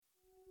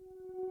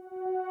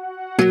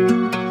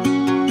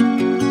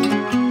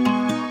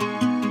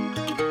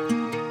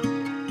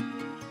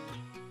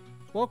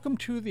Welcome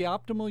to the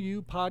Optimal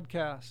You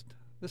podcast.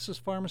 This is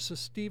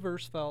Pharmacist Steve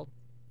Irsfeld.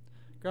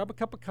 Grab a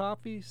cup of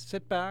coffee,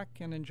 sit back,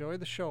 and enjoy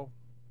the show.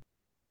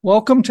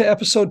 Welcome to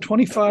episode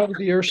 25 of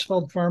the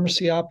Irsfeld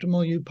Pharmacy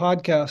Optimal You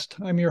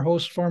podcast. I'm your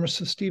host,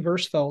 Pharmacist Steve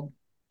Irsfeld.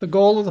 The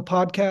goal of the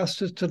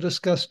podcast is to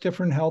discuss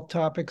different health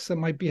topics that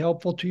might be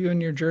helpful to you in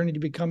your journey to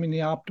becoming the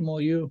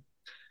optimal you.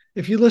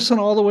 If you listen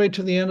all the way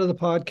to the end of the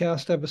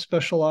podcast, I have a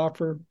special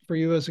offer for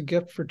you as a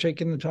gift for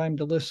taking the time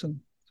to listen.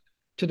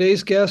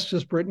 Today's guest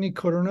is Brittany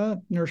Kudrna,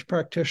 nurse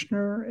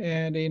practitioner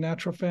and a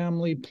natural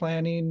family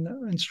planning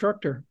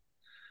instructor.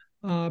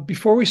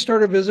 Before we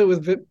start a visit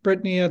with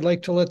Brittany, I'd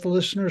like to let the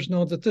listeners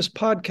know that this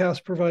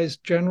podcast provides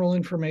general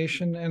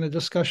information and a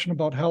discussion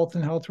about health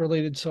and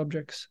health-related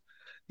subjects.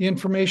 The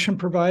information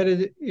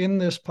provided in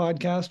this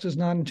podcast is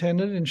not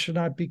intended and should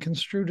not be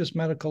construed as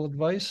medical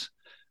advice,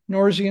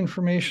 nor is the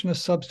information a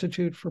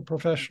substitute for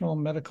professional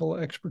medical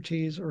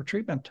expertise or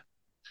treatment.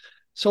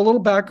 So a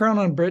little background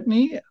on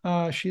Brittany.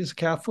 She's a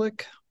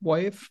Catholic,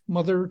 wife,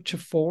 mother to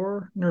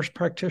four, nurse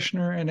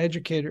practitioner, and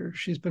educator.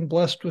 She's been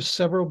blessed with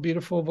several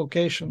beautiful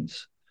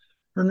vocations.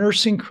 Her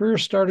nursing career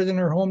started in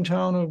her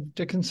hometown of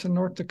Dickinson,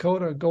 North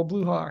Dakota, go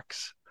Blue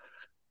Hawks,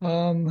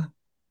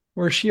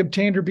 where she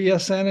obtained her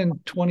BSN in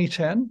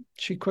 2010.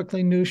 She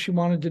quickly knew she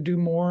wanted to do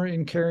more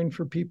in caring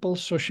for people,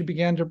 so she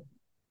began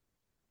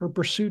her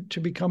pursuit to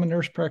become a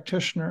nurse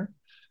practitioner,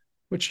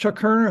 which took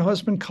her and her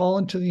husband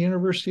Colin to the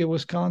University of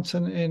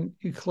Wisconsin in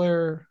Eau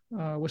Claire,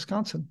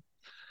 Wisconsin.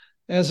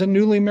 As a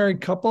newly married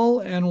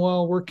couple and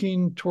while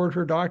working toward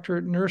her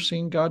doctorate in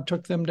nursing, God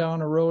took them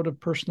down a road of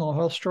personal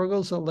health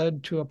struggles that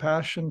led to a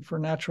passion for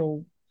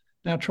natural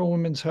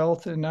women's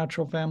health and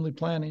natural family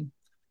planning.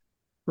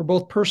 For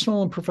both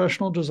personal and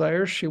professional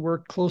desires, she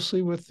worked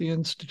closely with the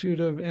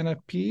Institute of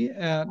NFP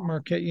at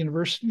Marquette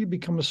University to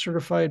become a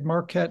certified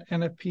Marquette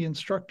NFP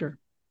instructor.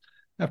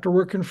 After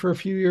working for a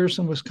few years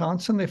in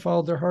Wisconsin, they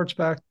followed their hearts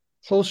back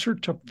closer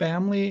to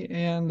family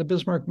and the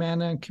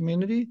Bismarck-Mandan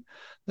community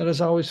that has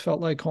always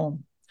felt like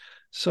home.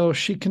 So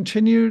she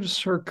continues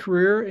her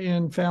career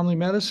in family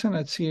medicine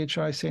at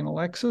CHI St.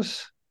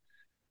 Alexis.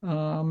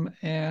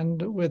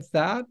 And with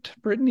that,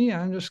 Brittany,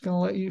 I'm just going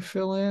to let you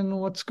fill in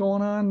what's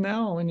going on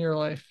now in your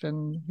life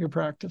and your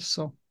practice.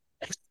 So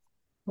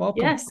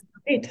welcome. Yes,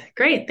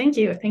 great. Thank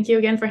you. Thank you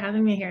again for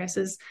having me here.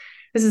 This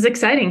is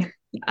exciting.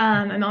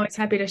 I'm always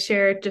happy to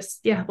share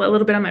just, a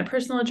little bit on my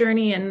personal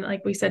journey and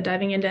like we said,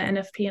 diving into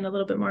NFP and a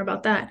little bit more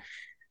about that.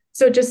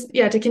 So just,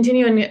 to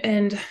continue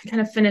and kind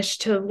of finish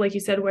to, like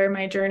you said, where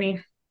my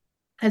journey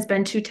has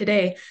been to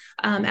today.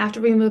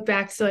 After we moved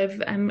back, so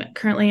I'm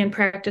currently in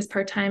practice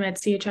part-time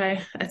at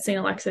CHI at St.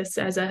 Alexis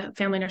as a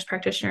family nurse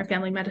practitioner,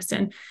 family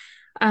medicine.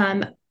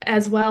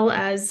 As well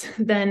as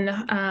then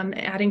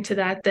adding to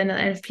that, then the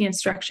NFP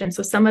instruction.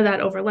 So some of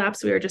that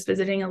overlaps. We were just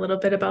visiting a little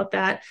bit about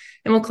that,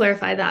 and we'll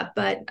clarify that.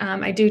 But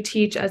I do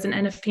teach as an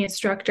NFP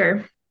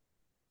instructor,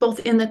 both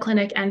in the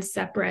clinic and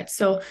separate.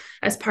 So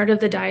as part of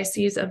the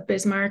Diocese of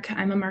Bismarck,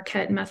 I'm a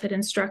Marquette method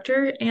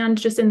instructor and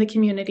just in the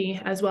community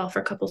as well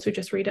for couples who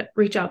just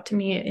reach out to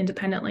me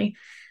independently.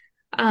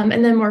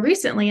 And then more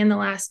recently, in the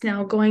last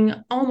now going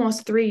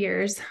almost 3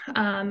 years,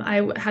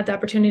 I had the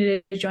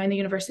opportunity to join the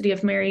University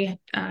of Mary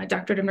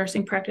Doctorate of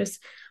Nursing Practice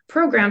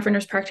program for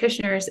nurse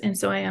practitioners. And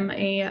so I am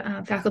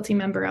a faculty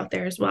member out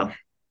there as well,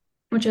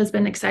 which has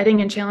been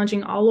exciting and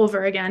challenging all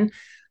over again.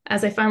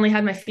 As I finally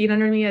had my feet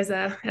under me as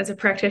a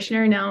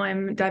practitioner, now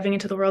I'm diving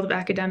into the world of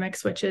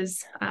academics, which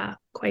is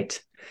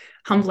quite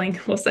humbling,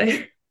 we'll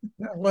say.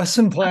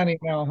 Lesson planning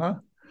now, huh?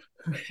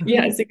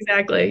 Yes,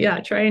 exactly.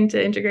 Yeah, trying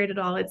to integrate it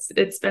all.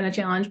 It's been a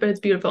challenge, but it's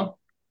beautiful.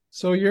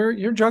 So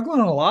you're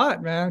juggling a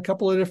lot, man. A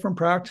couple of different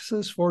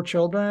practices, 4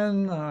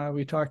 children.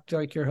 We talked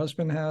like your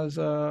husband has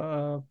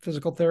a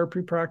physical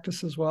therapy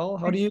practice as well.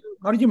 How do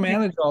you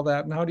manage all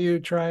that, and how do you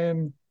try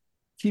and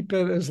keep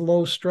it as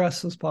low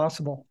stress as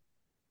possible?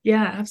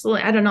 Yeah,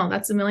 absolutely. I don't know.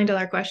 That's $1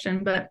 million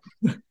question, but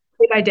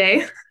day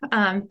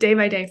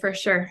by day for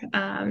sure.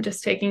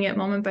 Just taking it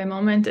moment by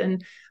moment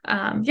and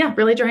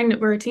really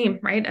we're a team,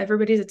 right?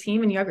 Everybody's a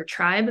team and you have your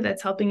tribe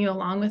that's helping you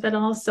along with it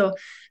all. So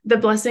the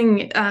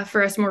blessing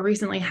for us more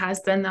recently has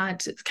been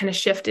that kind of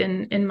shift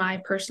in my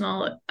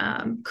personal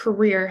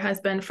career has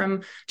been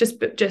from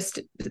just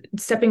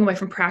stepping away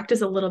from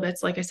practice a little bit.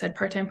 So like I said,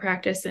 part-time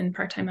practice and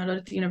part-time out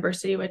at the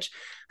university, which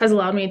has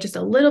allowed me just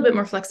a little bit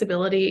more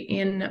flexibility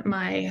in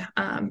my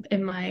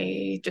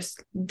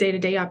just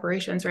day-to-day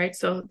operations, right?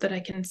 So that I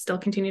can still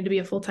continue to be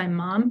a full-time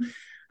mom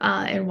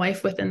and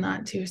wife within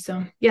that too.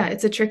 So yeah,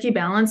 it's a tricky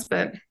balance,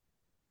 but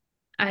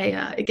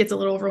it gets a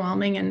little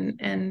overwhelming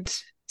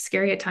and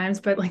scary at times.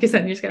 But like I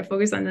said, you just got to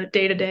focus on the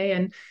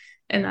day-to-day,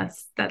 and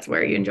that's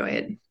where you enjoy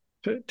it.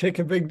 Take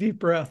a big deep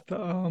breath.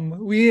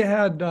 We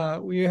had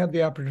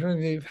the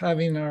opportunity of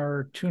having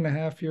our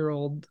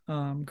 2.5-year-old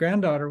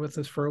granddaughter with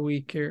us for a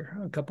week here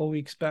a couple of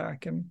weeks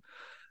back, and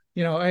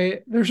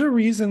there's a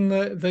reason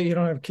that you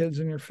don't have kids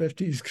in your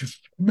 50s, because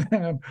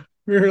man,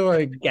 we were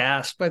like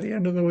gassed by the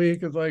end of the week.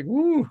 It's like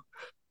woo.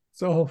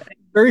 So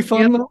very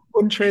fun. Yep. Though.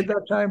 Wouldn't trade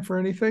that time for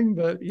anything.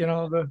 But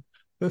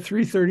the the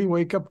 3:30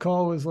 wake up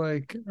call was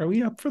like, are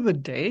we up for the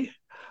day?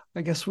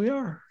 I guess we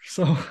are.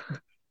 So,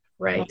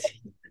 Right.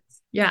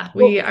 Yeah,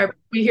 well,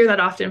 we hear that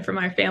often from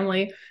our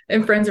family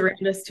and friends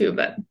around us too,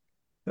 but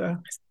yeah,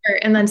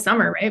 and then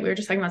summer, right? We were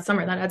just talking about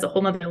summer. That adds a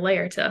whole nother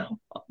layer to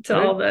right.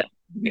 all the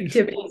You're so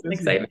activities and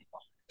busy. excitement.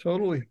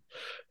 Totally.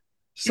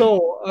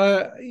 So,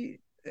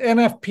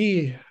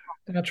 NFP,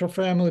 natural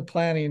family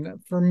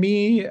planning. For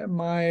me,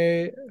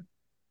 my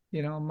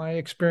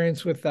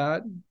experience with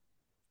that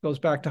goes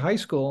back to high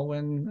school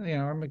when,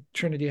 I'm a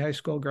Trinity High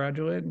School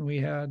graduate and we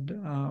had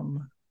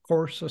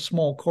a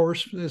small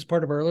course as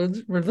part of our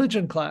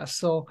religion class.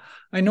 So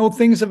I know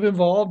things have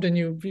evolved and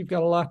you've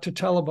got a lot to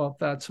tell about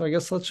that. So I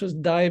guess let's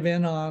just dive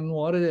in on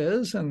what it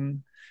is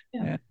and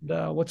Yeah.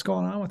 what's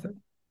going on with it.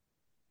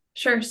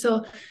 Sure.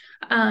 So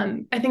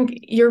I think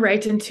you're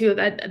right in too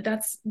that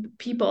that's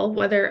people,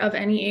 whether of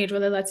any age,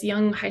 whether that's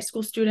young high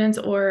school students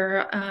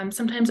or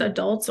sometimes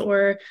adults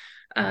or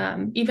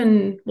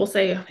even we'll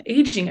say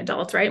aging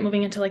adults, right?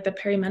 Moving into like the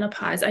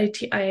perimenopause.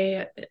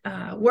 I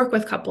work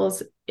with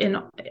couples in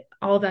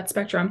all of that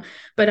spectrum,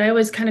 but I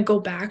always kind of go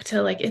back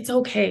to like, it's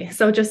okay.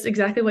 So just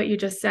exactly what you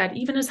just said,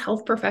 even as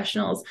health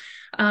professionals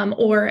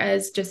or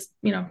as just,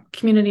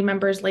 community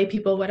members, lay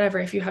people, whatever,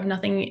 if you have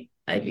nothing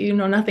if you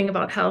know nothing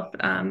about health,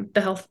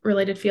 the health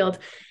related field,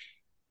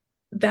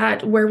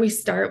 that where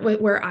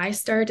I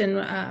start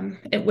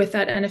and with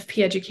that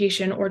NFP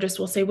education, or just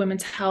we'll say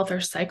women's health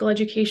or cycle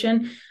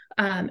education,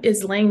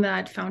 is laying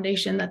that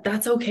foundation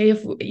that's okay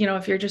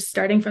if you're just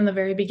starting from the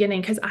very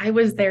beginning, because I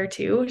was there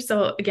too.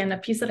 So again, a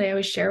piece that I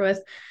always share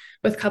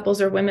with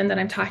couples or women that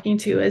I'm talking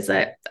to is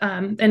that,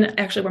 and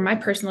actually where my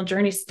personal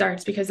journey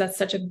starts, because that's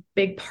such a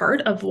big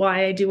part of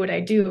why I do what I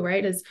do,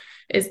 right, is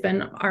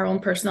been our own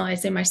personal, I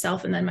say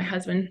myself and then my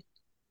husband,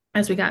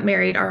 as we got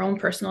married, our own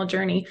personal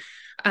journey,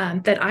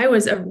 that I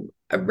was a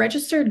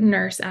registered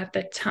nurse at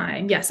the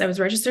time. Yes, I was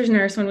a registered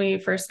nurse when we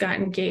first got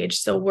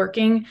engaged. So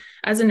working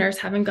as a nurse,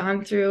 having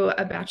gone through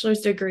a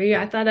bachelor's degree,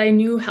 I thought I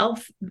knew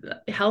health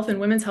and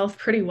women's health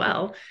pretty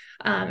well,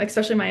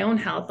 especially my own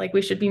health. Like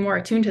we should be more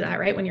attuned to that,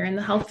 right? When you're in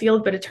the health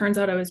field, but it turns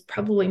out I was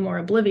probably more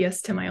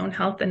oblivious to my own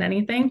health than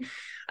anything.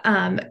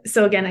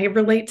 So again, I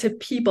relate to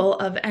people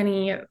of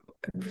any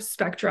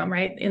spectrum,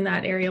 right, in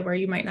that area where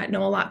you might not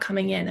know a lot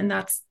coming in, and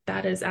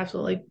that is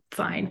absolutely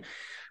fine.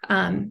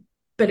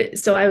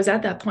 So I was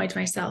at that point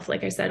myself,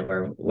 like I said,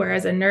 where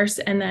as a nurse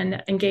and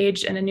then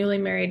engaged in a newly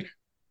married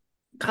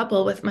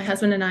couple with my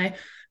husband and I,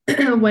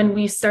 when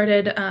we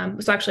started,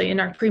 so actually in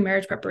our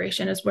pre-marriage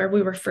preparation is where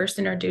we were first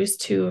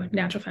introduced to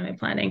natural family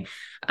planning.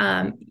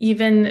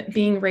 Even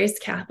being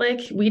raised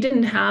Catholic, we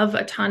didn't have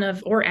a ton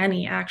of, or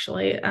any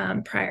actually,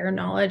 prior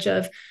knowledge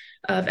of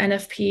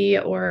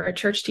NFP or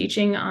church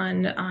teaching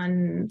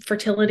on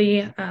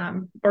fertility,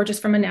 or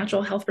just from a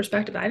natural health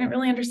perspective. I didn't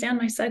really understand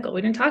my cycle.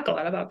 We didn't talk a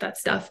lot about that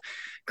stuff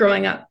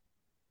growing up.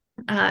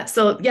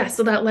 So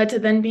that led to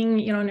then being,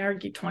 in our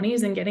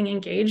 20s and getting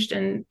engaged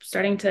and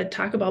starting to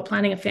talk about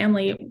planning a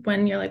family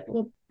when you're like,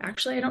 well,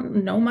 actually, I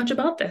don't know much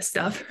about this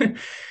stuff.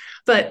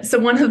 But so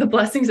one of the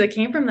blessings that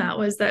came from that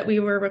was that we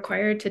were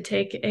required to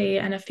take a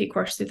NFP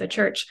course through the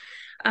church,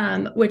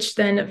 which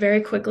then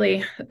very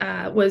quickly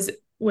was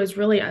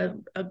really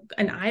an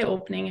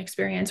eye-opening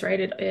experience, right?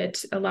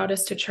 It allowed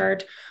us to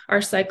chart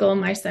our cycle,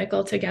 my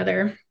cycle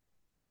together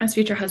as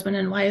future husband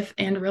and wife,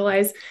 and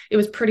realize it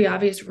was pretty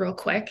obvious real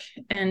quick.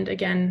 And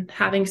again,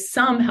 having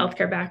some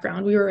healthcare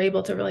background, we were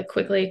able to really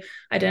quickly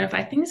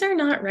identify things are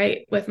not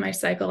right with my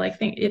cycle. I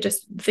think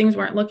things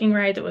weren't looking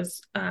right. It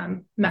was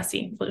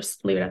messy. We'll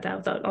just leave it at that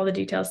without all the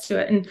details to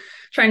it, and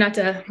try not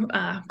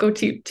to go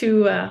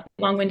too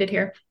long-winded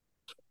here.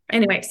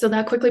 Anyway, so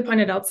that quickly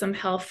pointed out some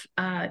health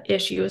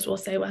issues, we'll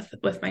say,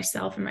 with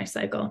myself and my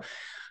cycle.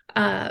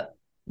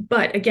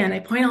 But again, I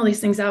point all these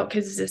things out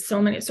because it's so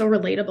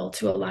relatable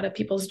to a lot of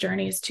people's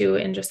journeys too,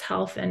 in just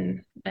health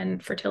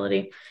and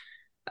fertility.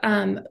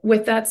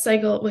 With that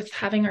cycle, with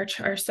having our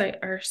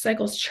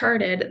cycles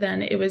charted,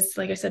 then it was,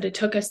 like I said, it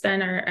took us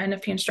then, our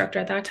NFP instructor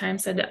at that time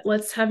said,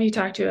 let's have you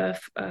talk to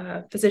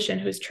a physician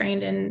who's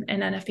trained in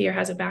NFP or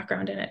has a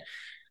background in it.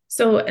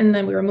 So, and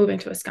then we were moving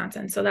to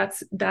Wisconsin. So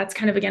that's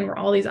kind of, again, where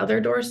all these other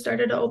doors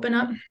started to open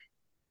up.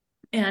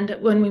 And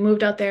when we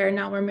moved out there,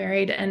 now we're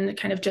married and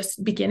kind of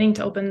just beginning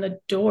to open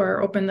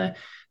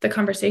the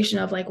conversation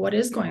of like, what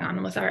is going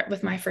on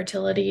with my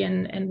fertility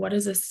and what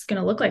is this going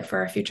to look like for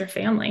our future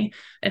family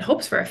and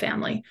hopes for a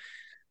family.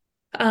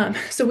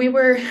 So we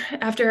were,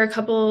 after a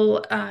couple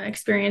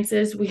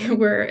experiences, we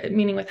were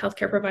meeting with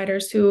healthcare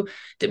providers who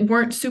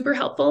weren't super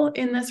helpful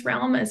in this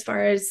realm, as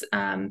far as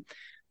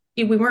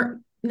we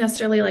weren't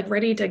necessarily like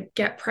ready to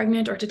get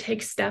pregnant or to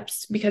take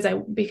steps because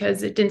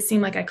it didn't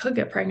seem like I could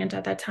get pregnant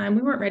at that time.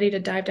 We weren't ready to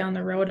dive down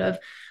the road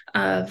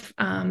of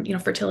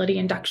fertility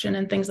induction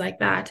and things like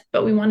that,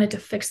 but we wanted to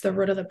fix the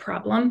root of the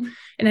problem.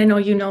 And I know,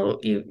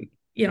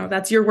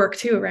 that's your work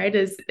too, right?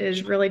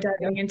 Is really Yeah.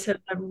 diving into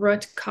the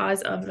root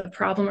cause of the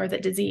problem or the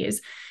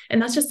disease.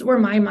 And that's just where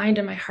my mind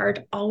and my heart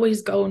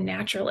always go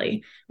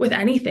naturally with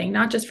anything,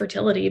 not just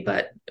fertility,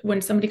 but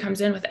when somebody comes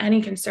in with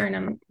any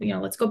concern,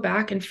 let's go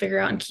back and figure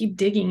out and keep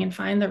digging and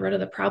find the root of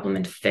the problem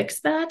and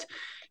fix that,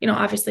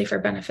 obviously for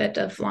benefit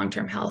of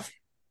long-term health.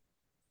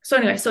 So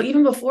anyway, so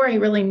even before I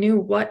really knew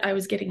what I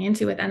was getting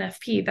into with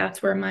NFP,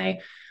 that's where my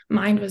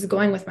mind was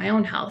going with my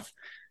own health.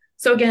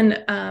 So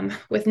again,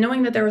 with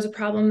knowing that there was a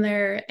problem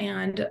there,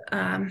 and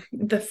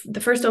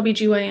the first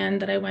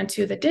OBGYN that I went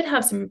to that did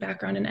have some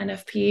background in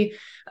NFP,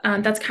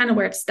 that's kind of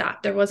where it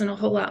stopped. There wasn't a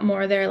whole lot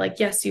more there. Like,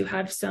 yes, you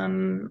have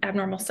some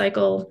abnormal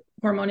cycle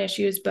hormone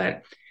issues,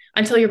 but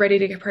until you're ready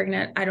to get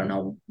pregnant, I don't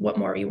know what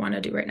more you want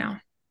to do right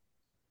now.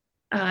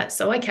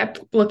 So I kept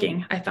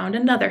looking. I found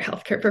another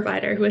healthcare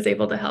provider who was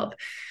able to help.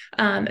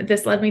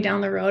 This led me down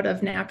the road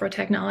of NAPRO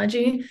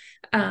technology.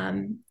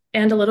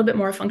 And a little bit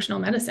more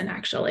functional medicine,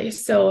 actually.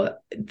 So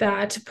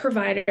that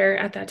provider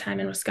at that time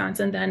in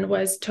Wisconsin then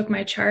took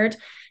my chart,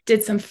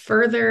 did some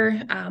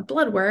further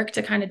blood work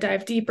to kind of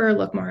dive deeper,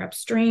 look more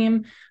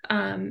upstream,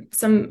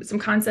 some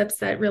concepts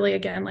that really,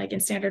 again, like in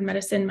standard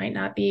medicine might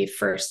not be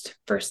first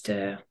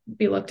to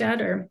be looked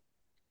at or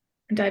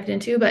dived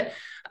into, but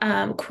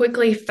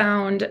quickly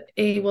found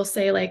we'll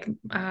say like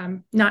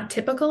not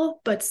typical,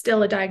 but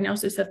still a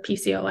diagnosis of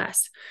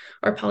PCOS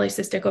or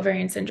polycystic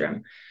ovarian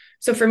syndrome.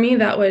 So for me,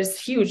 that was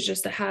huge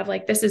just to have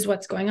like, this is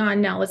what's going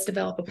on. Now let's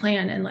develop a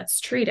plan and let's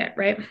treat it,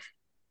 right?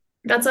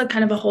 That's a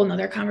kind of a whole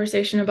nother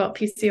conversation about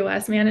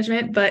PCOS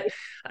management. But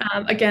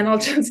again, I'll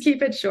just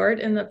keep it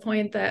short in the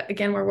point that,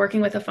 again, we're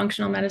working with a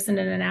functional medicine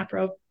and a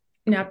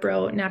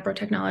NAPRO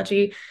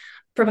technology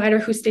provider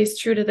who stays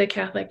true to the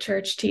Catholic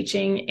Church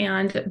teaching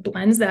and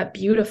blends that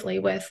beautifully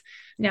with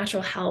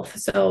natural health.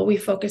 So we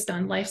focused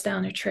on lifestyle,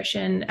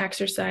 nutrition,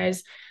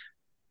 exercise.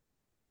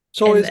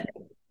 So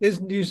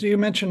you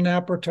mentioned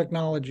NAPRO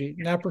technology.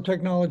 NAPRO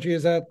technology,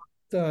 is that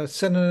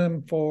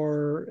synonym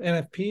for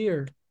NFP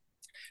or?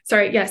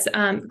 Sorry, yes,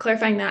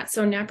 clarifying that.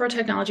 So NAPRO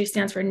technology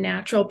stands for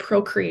Natural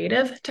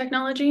Procreative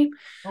Technology.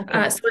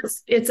 Okay. So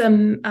it's a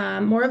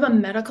more of a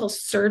medical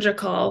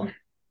surgical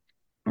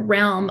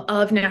realm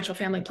of natural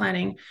family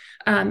planning.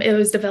 It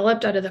was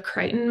developed out of the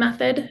Crichton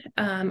method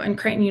and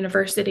Crichton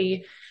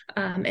University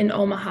in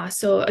Omaha.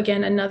 So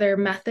again, another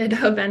method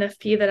of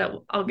NFP that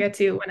I'll get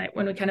to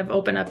when we kind of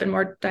open up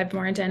and dive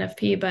more into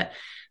NFP. But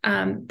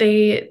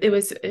it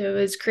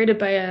was created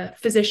by a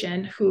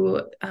physician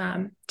who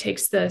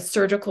takes the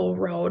surgical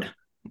road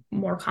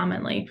more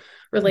commonly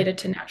related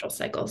to natural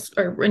cycles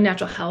or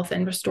natural health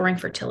and restoring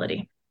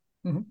fertility.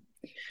 Mm-hmm.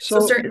 So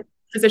certain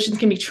physicians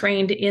can be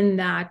trained in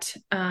that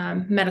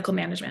medical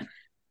management.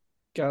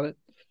 Got it.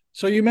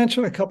 So you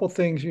mentioned a couple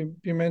things. You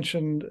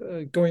mentioned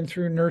going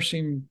through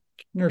nursing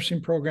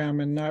program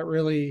and not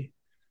really,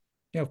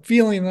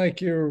 feeling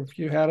like you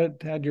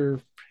had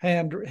your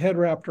head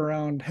wrapped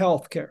around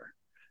healthcare,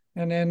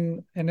 and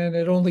then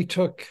it only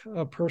took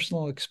a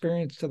personal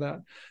experience to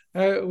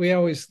that. We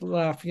always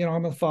laugh.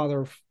 I'm a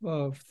father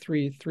of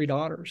three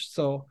daughters,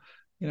 so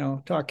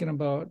talking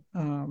about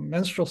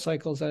menstrual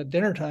cycles at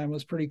dinner time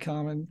was pretty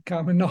common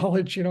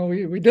knowledge.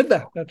 We did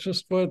that.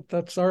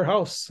 That's our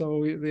house.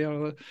 So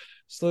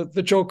so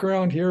the joke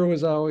around here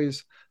was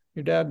always,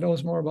 your dad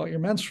knows more about your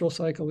menstrual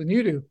cycle than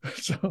you do.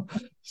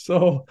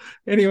 So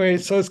anyway,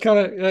 so it's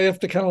I have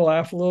to kind of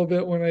laugh a little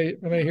bit when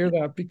I hear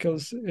that,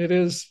 because it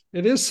is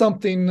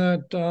something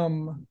that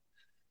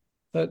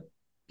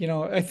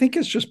I think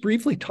it's just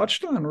briefly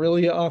touched on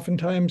really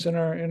oftentimes in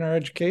our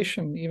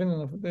education,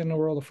 even in the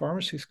world of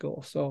pharmacy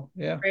school. So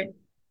yeah.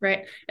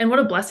 Right. And what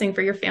a blessing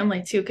for your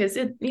family too, because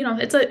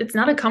it's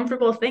not a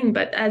comfortable thing,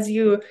 but as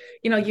you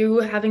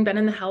having been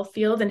in the health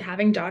field and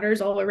having daughters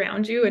all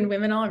around you and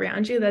women all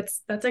around you,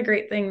 that's a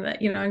great thing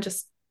that, and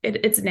just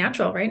it's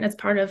natural, right? And it's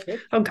part of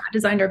how God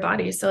designed our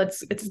bodies. So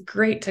it's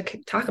great to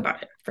talk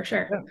about it for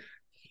sure.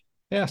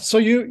 Yeah. So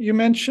you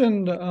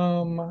mentioned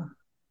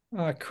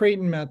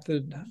Creighton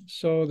method.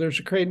 So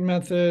there's a Creighton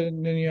method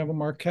and then you have a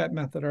Marquette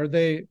method. Are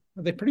they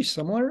pretty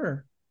similar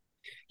or?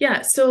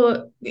 Yeah.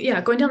 So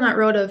going down that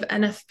road of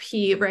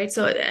NFP, right?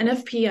 So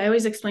NFP, I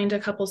always explain to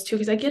couples too,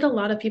 because I get a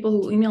lot of people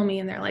who email me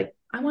and they're like,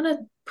 I want to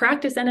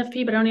practice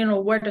NFP, but I don't even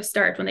know where to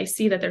start when they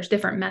see that there's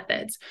different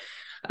methods.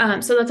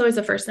 So that's always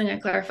the first thing I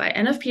clarify.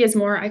 NFP is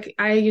more,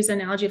 I use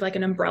an analogy of like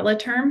an umbrella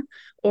term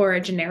or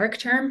a generic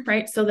term,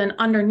 right? So then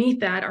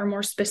underneath that are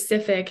more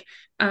specific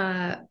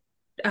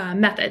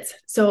methods.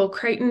 So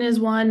Creighton is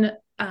one,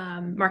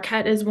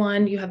 Marquette is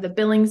one. You have the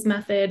Billings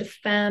method,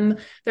 FEM.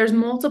 There's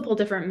multiple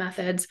different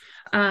methods.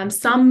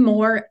 Some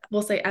more,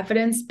 we'll say,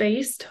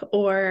 evidence-based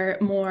or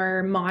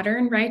more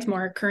modern, right?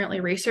 More currently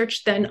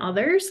researched than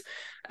others.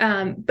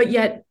 But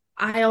yet,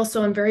 I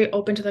also am very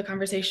open to the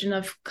conversation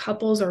of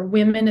couples or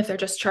women, if they're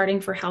just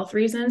charting for health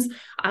reasons.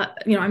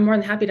 I'm more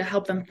than happy to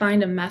help them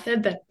find a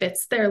method that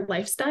fits their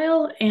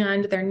lifestyle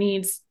and their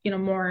needs,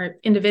 more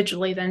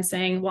individually than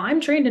saying, well,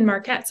 I'm trained in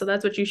Marquette, so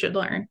that's what you should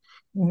learn.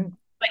 Mm-hmm.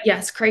 But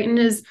yes, Creighton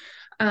is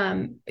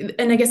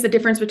And I guess the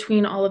difference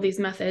between all of these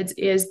methods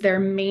is their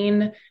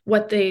main,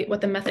 what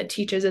the method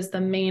teaches is the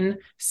main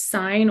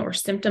sign or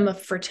symptom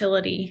of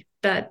fertility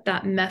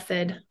that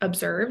method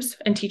observes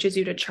and teaches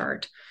you to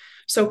chart.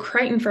 So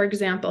Crichton, for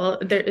example,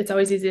 it's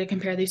always easy to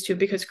compare these two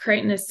because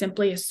Crichton is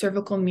simply a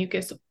cervical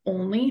mucus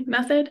only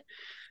method.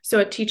 So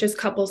it teaches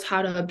couples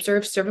how to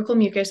observe cervical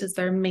mucus as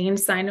their main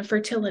sign of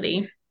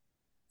fertility.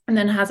 And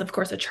then has, of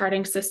course, a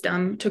charting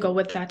system to go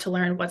with that to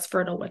learn what's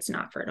fertile, what's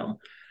not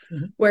fertile.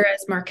 Mm-hmm.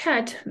 Whereas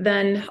Marquette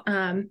then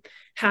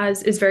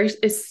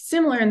is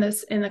similar in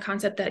the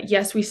concept that,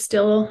 yes, we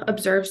still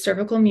observe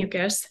cervical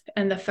mucus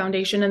and the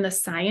foundation and the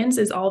science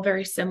is all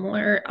very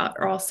similar,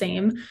 or all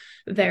same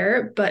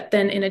there. But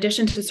then in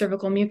addition to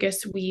cervical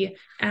mucus, we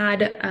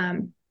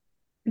add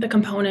the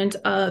component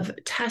of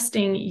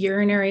testing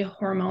urinary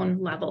hormone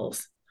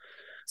levels.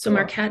 So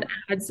Marquette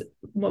adds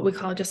what we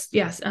call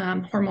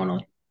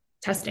hormonal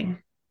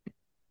testing.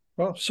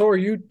 Well, so are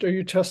you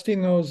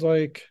testing those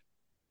like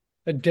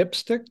a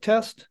dipstick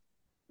test?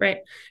 Right.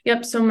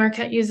 Yep. So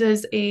Marquette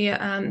uses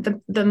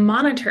the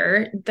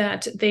monitor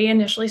that they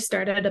initially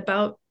started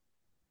about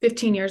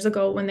 15 years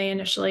ago when they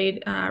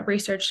initially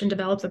researched and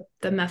developed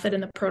the method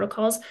and the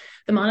protocols.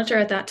 The monitor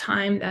at that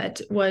time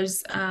that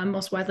was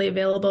most widely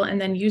available and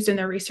then used in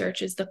their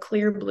research is the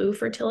Clear Blue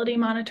fertility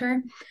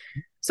monitor.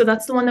 So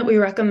that's the one that we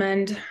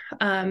recommend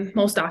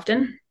most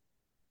often.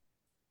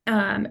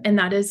 And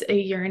that is a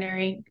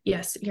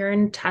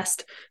urine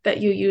test that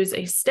you use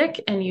a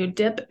stick and you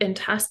dip and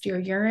test your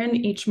urine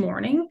each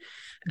morning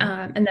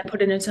and then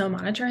put it into a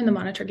monitor. And the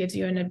monitor gives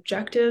you an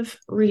objective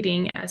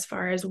reading as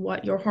far as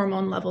what your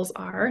hormone levels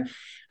are.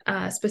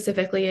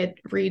 Specifically, it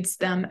reads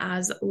them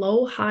as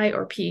low, high,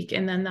 or peak.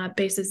 And then that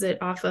bases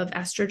it off of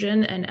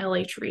estrogen and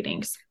LH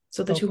readings.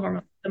 So the two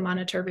hormones the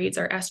monitor reads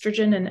are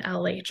estrogen and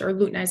LH, or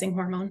luteinizing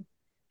hormone.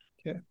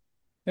 Okay.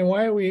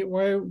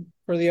 And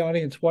for the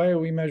audience, why are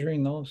we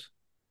measuring those?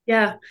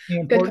 Yeah,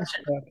 good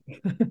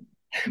question.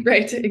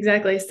 Right,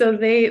 exactly. So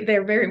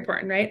they're very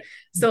important, right?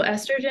 So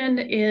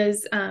estrogen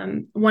is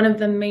one of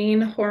the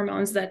main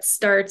hormones that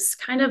starts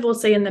kind of, we'll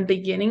say, in the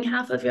beginning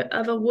half of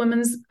a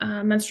woman's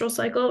menstrual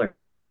cycle.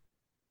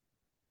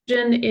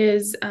 Estrogen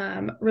is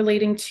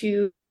relating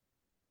to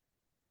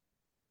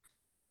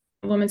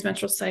a woman's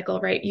menstrual cycle,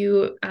 right?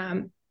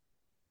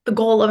 The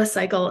goal of a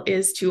cycle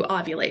is to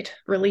ovulate,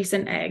 release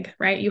an egg,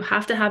 right? You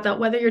have to have that,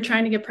 whether you're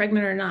trying to get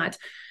pregnant or not.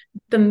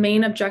 The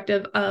main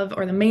objective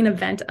or the main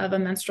event of a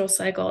menstrual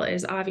cycle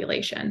is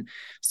ovulation.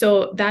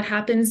 So that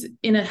happens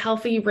in a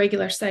healthy,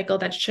 regular cycle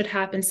that should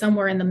happen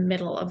somewhere in the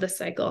middle of the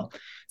cycle.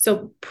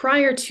 So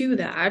prior to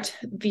that,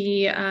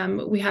 we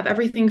have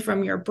everything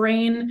from your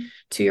brain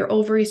to your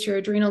ovaries to your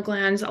adrenal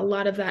glands, a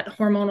lot of that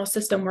hormonal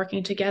system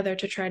working together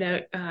to try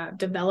to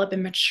develop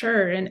and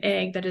mature an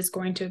egg that is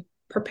going to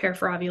prepare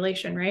for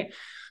ovulation, right?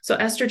 So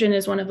estrogen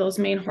is one of those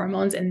main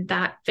hormones in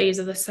that phase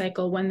of the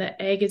cycle when the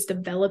egg is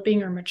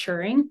developing or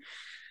maturing.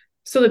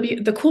 So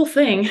the cool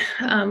thing,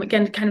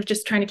 again, kind of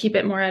just trying to keep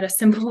it more at a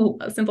simple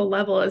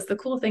level, is the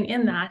cool thing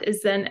in that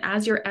is then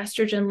as your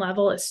estrogen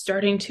level is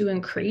starting to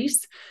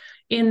increase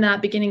in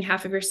that beginning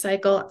half of your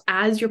cycle,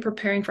 as you're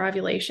preparing for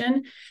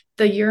ovulation,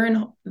 the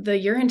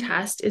urine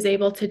test is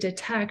able to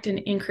detect an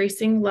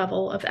increasing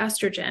level of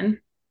estrogen.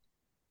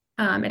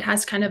 It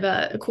has kind of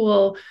a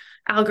cool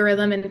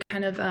algorithm and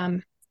kind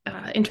of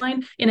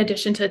interline in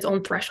addition to its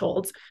own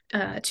thresholds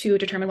to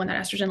determine when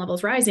that estrogen level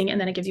is rising. And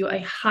then it gives you a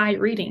high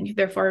reading.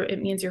 Therefore,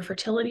 it means your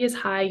fertility is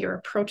high, you're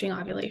approaching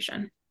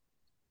ovulation.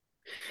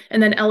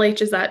 And then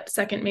LH is that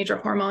second major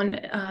hormone,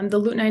 the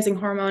luteinizing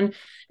hormone.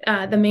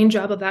 The main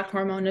job of that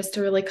hormone is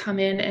to really come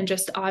in and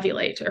just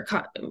ovulate or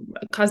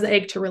cause the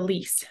egg to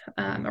release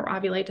or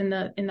ovulate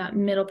in that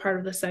middle part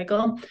of the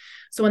cycle.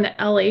 So when the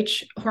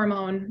LH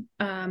hormone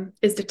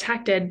is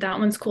detected, that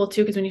one's cool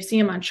too, because when you see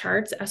them on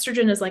charts,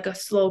 estrogen is like a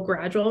slow,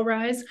 gradual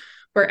rise,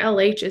 where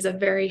LH is a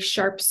very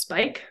sharp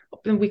spike.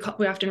 And we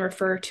often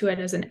refer to it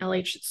as an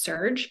LH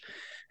surge.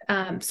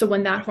 So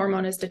when that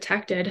hormone is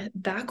detected,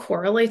 that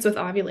correlates with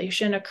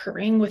ovulation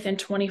occurring within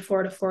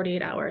 24 to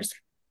 48 hours.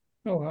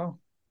 Oh, wow.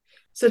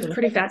 So it's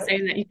pretty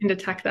fascinating that you can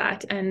detect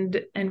that and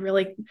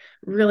really,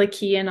 really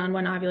key in on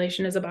when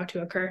ovulation is about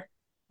to occur.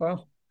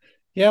 Wow.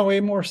 Yeah, way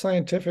more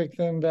scientific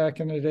than back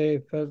in the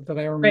day that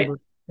I remember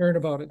hearing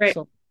about it. Right.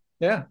 So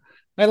yeah,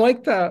 I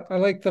like that. I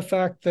like the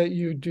fact that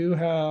you do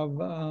have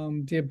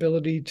the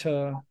ability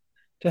to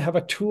have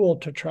a tool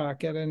to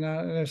track it, and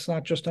it's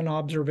not just an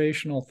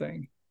observational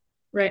thing.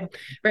 Right.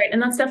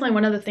 And that's definitely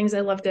one of the things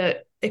I love to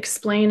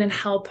explain and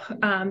help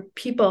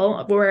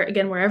people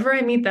wherever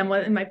I meet them,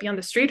 whether it might be on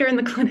the street or in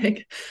the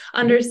clinic,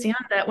 understand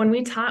that when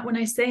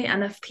I say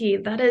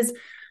NFP,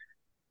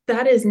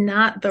 that is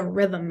not the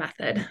rhythm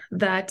method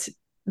that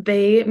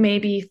they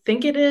maybe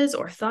think it is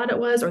or thought it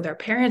was, or their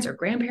parents or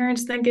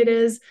grandparents think it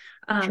is.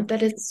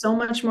 That is so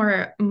much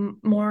more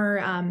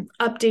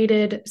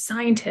updated,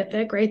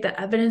 scientific, right? The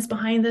evidence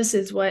behind this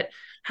is what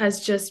has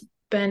just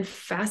been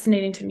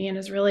fascinating to me and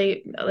is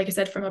really, like I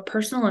said, from a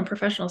personal and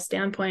professional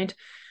standpoint,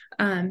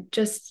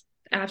 just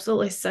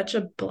absolutely such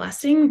a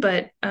blessing,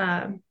 but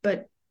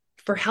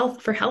for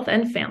health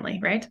and family,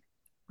 right?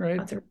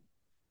 Right.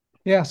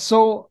 Yeah.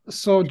 So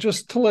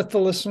just to let the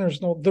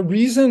listeners know, the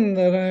reason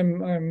that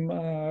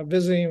I'm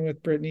visiting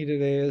with Brittany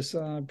today is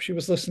she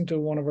was listening to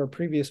one of our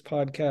previous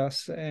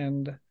podcasts,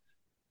 and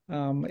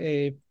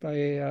a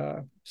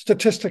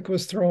statistic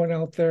was thrown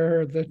out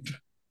there that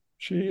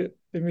she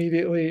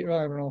immediately, well,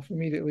 I don't know if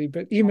immediately,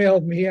 but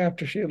emailed me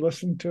after she had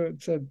listened to it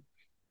and said,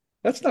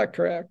 that's not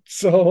correct.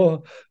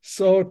 So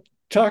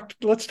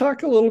let's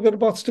talk a little bit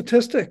about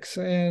statistics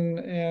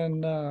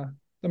and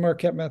the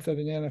Marquette method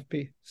and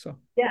NFP. So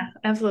yeah,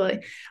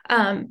 absolutely.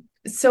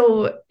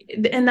 So,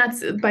 and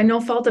that's by no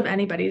fault of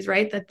anybody's,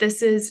 right? That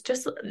this is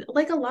just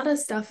like a lot of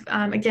stuff,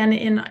 again,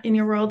 in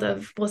your world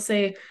of, we'll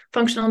say,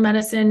 functional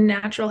medicine,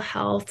 natural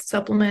health,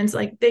 supplements,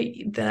 like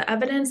the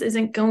evidence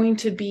isn't going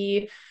to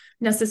be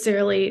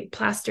necessarily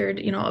plastered,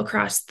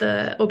 across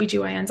the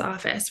OBGYN's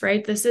office,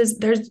 right?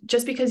 There's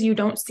just because you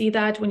don't see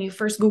that when you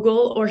first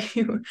Google or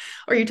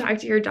you talk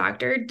to your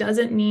doctor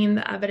doesn't mean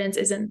the evidence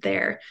isn't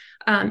there.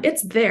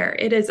 It's there.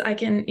 It is. I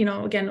can,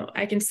 again,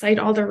 I can cite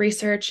all the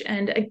research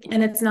and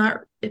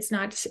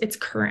it's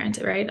current,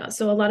 right?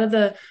 So a lot of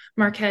the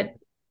Marquette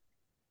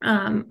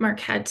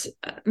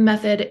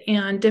method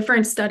and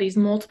different studies,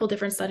 multiple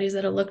different studies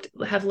that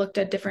have looked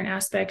at different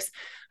aspects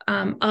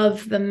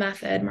of the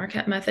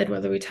Marquette method,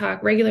 whether we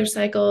talk regular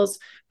cycles,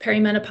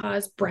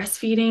 perimenopause,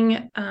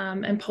 breastfeeding,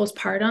 and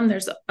postpartum.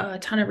 There's a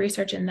ton of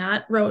research in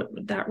that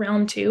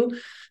realm too.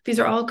 These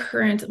are all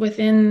current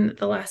within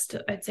the last,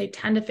 I'd say,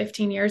 10 to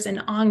 15 years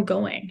and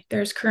ongoing.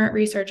 There's current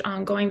research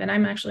ongoing that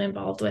I'm actually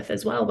involved with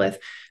as well, with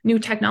new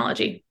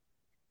technology.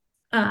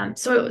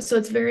 So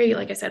it's very,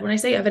 like I said, when I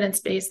say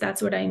evidence-based,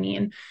 that's what I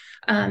mean.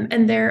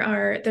 And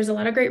there's a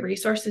lot of great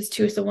resources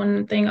too. So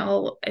one thing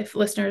if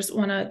listeners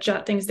want to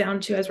jot things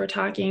down too, as we're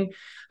talking,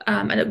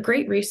 and a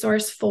great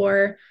resource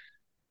for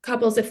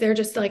couples, if they're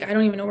just like, I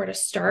don't even know where to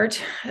start,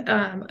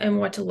 and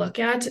what to look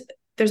at.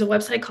 There's a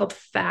website called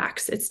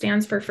FACS. It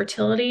stands for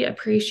Fertility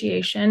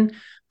Appreciation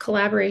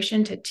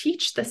Collaboration to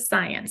Teach the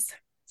Science.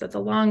 So it's a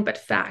long, but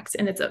FACS.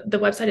 And the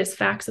website is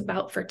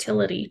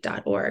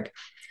factsaboutfertility.org.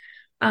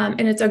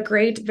 And it's a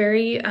great,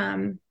 very,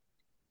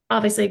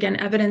 obviously, again,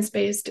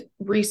 evidence-based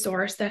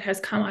resource that has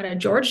come out of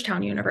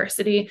Georgetown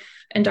University,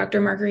 and Dr.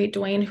 Marguerite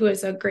Duane, who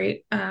is a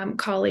great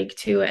colleague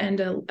too, and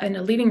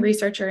a leading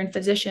researcher and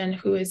physician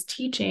who is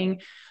teaching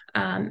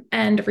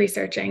and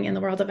researching in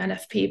the world of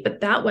NFP.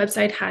 But that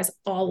website has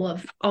all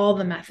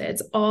the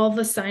methods, all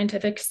the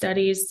scientific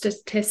studies,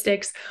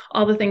 statistics,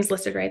 all the things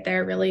listed right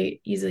there,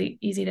 really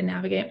easy to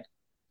navigate.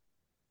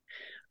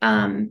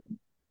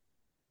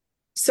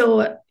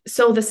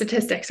 So the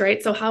statistics,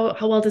 right? So how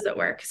well does it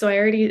work? So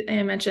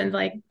I mentioned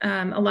like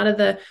a lot of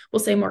the, we'll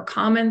say, more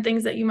common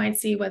things that you might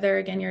see, whether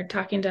again you're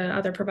talking to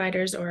other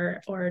providers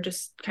or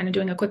just kind of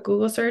doing a quick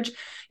Google search,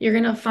 you're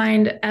going to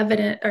find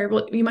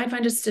you might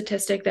find a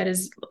statistic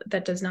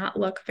that does not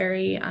look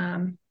very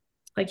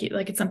like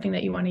it's something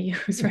that you want to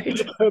use, right?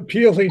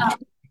 Appealing.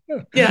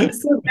 Yeah,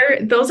 so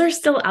those are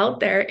still out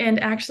there, and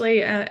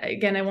actually,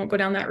 again, I won't go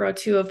down that road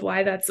too of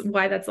why that's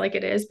like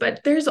it is.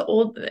 But there's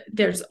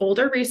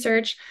older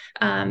research.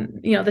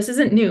 This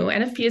isn't new.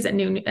 NFP isn't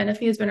new.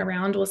 NFP has been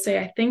around. We'll say,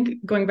 I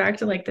think going back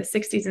to like the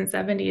 60s and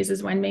 70s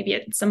is when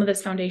maybe some of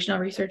this foundational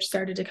research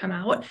started to come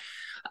out.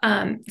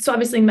 So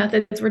obviously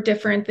methods were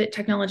different, the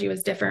technology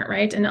was different,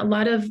 right? And a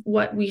lot of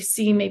what we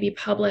see maybe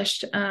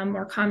published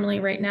more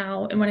commonly right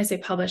now, and when I say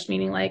published,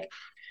 meaning like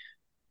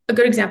a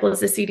good example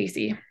is the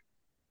CDC.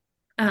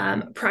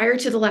 Prior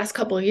to the last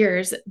couple of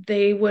years,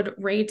 they would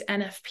rate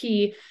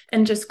NFP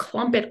and just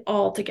clump it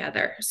all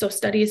together. So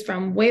studies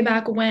from way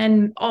back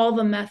when, all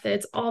the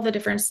methods, all the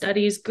different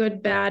studies,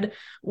 good, bad,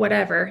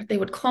 whatever, they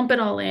would clump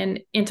it all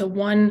into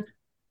one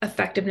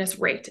effectiveness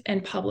rate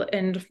and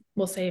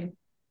we'll say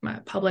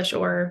publish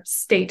or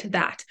state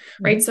that,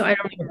 right? Mm-hmm. So I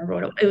don't even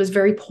remember it was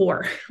very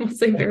poor. We'll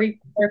say very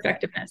poor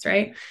effectiveness,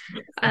 right?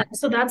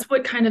 So that's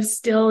what kind of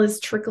still is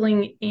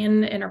trickling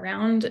in and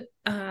around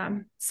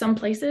some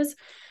places.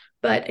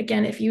 But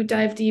again, if you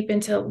dive deep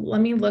into,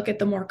 let me look at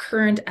the more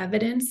current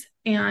evidence,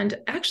 and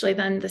actually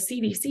then the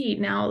CDC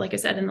now, like I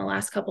said, in the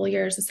last couple of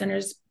years, the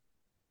Centers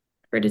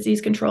for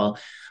Disease Control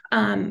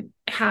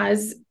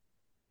has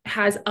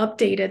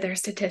updated their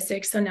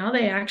statistics. So now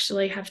they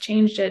actually have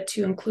changed it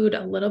to include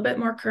a little bit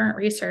more current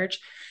research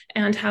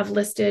and have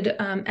listed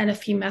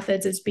NFP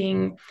methods as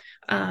being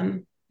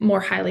more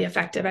highly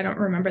effective. I don't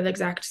remember the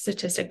exact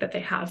statistic that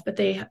they have, but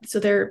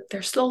they're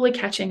slowly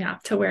catching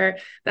up to where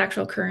the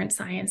actual current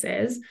science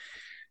is.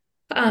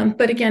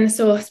 But again,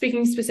 so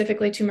speaking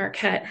specifically to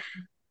Marquette,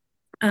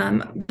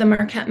 the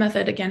Marquette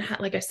method, again,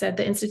 like I said,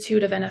 the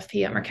Institute of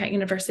NFP at Marquette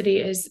University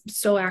is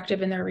so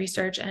active in their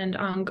research and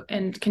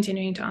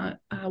continuing to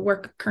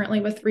work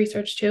currently with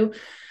research too.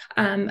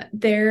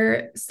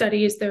 Their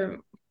studies,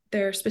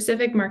 their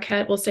specific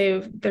Marquette, we'll say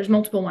there's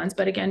multiple ones,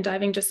 but again,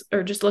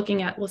 just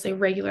looking at, we'll say,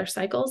 regular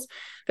cycles.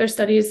 Their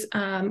studies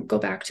go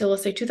back to,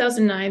 let's say,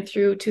 2009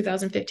 through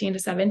 2015 to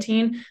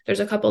 17. There's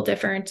a couple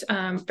different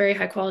very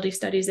high quality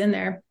studies in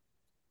there.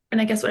 And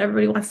I guess what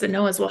everybody wants to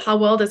know is, well, how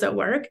well does it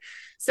work?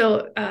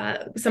 So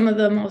some of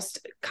the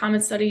most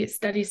common studies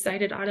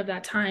cited out of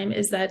that time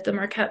is that the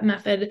Marquette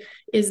method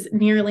is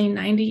nearly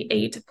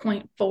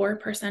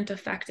 98.4%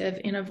 effective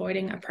in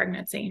avoiding a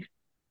pregnancy.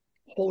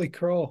 Holy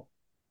crow.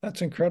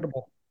 That's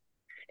incredible.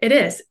 It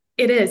is.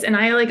 It is. And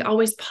I like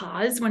always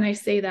pause when I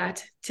say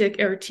that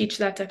or teach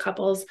that to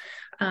couples,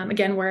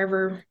 again,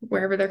 wherever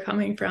they're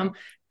coming from.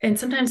 And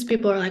sometimes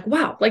people are like,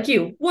 wow, like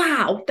you,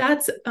 wow,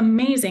 that's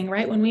amazing,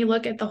 right? When we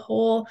look at the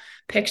whole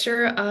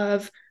picture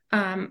of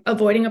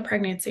avoiding a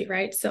pregnancy,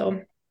 right?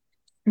 So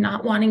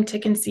not wanting to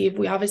conceive,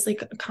 we obviously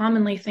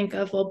commonly think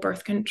of, well,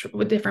 birth control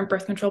with different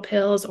birth control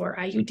pills or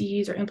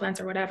IUDs or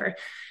implants or whatever.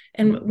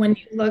 And when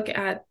you look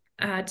at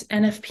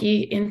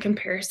NFP in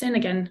comparison,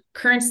 again,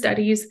 current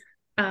studies,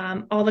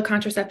 all the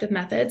contraceptive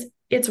methods,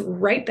 it's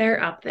right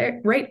up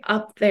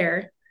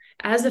there,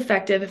 as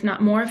effective, if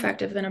not more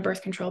effective than a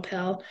birth control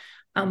pill,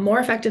 more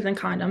effective than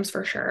condoms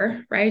for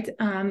sure, right?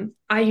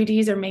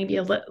 IUDs are maybe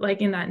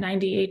like in that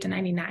 98 to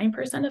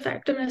 99%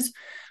 effectiveness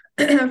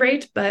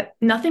rate, but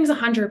nothing's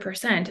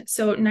 100%.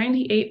 So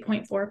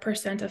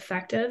 98.4%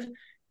 effective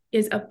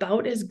is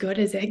about as good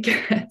as it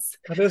gets.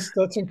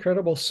 That's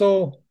incredible.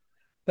 So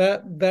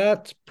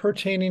that's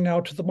pertaining now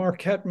to the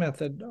Marquette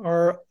method.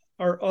 Are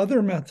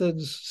other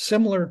methods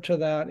similar to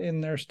that in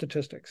their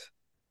statistics?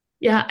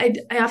 Yeah,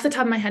 I off the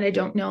top of my head, I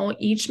don't know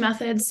each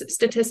method's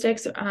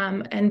statistics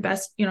and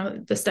best,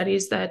 the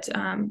studies that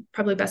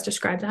probably best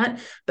describe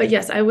that. But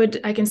yes,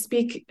 I can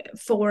speak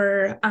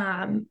for,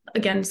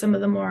 again, some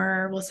of the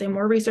we'll say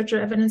more research or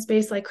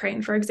evidence-based, like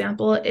Crichton, for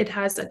example. It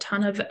has a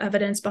ton of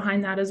evidence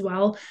behind that as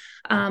well,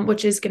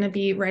 which is going to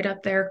be right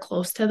up there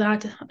close to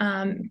that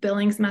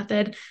Billings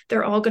method.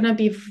 They're all going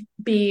to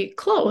be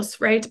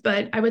close, right?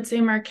 But I would say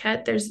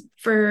Marquette, there's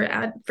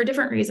for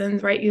different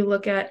reasons, right? You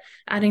look at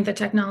adding the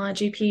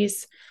technology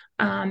piece,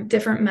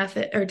 different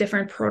method or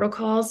different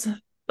protocols,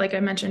 like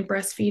I mentioned,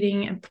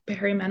 breastfeeding and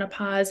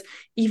perimenopause,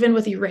 even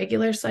with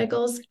irregular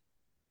cycles.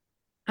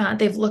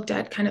 They've looked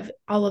at kind of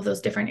all of those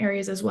different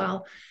areas as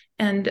well.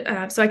 And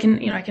so I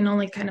can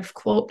only kind of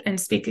quote and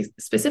speak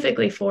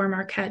specifically for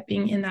Marquette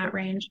being in that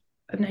range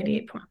of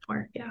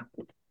 98.4. Yeah.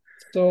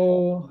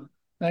 So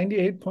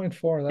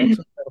 98.4, that's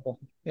incredible.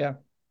 Yeah.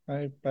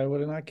 I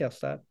would have not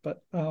guessed that,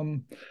 but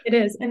it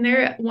is. And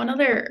there, one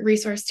other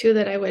resource too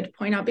that I would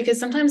point out, because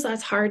sometimes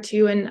that's hard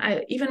too.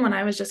 And even when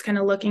I was just kind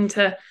of looking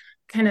to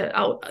kind of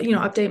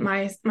update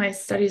my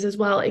studies as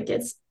well, it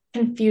gets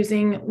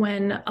confusing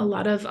when a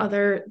lot of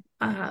other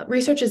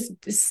research is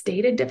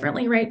stated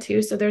differently, right?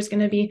 Too. So there's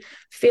going to be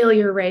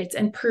failure rates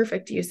and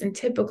perfect use and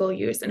typical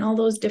use and all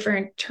those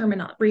different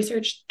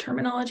research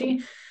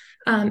terminology.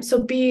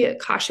 So be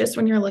cautious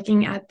when you're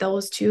looking at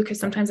those too, because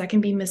sometimes that can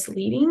be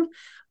misleading.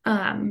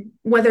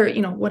 Whether,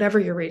 whatever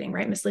you're reading,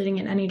 right? Misleading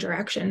in any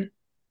direction.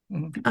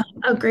 Mm-hmm.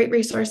 A great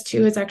resource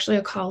too is actually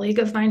a colleague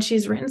of mine.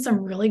 She's written some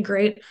really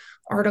great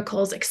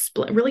articles,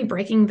 really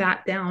breaking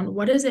that down.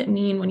 What does it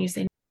mean when you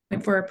say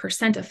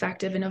 0.4%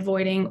 effective in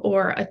avoiding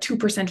or a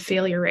 2%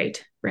 failure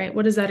rate, right?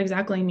 What does that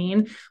exactly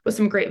mean? With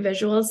some great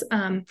visuals.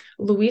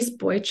 Louise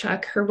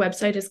Boychuk, her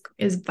website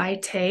is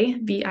Vitae,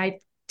 Vitae,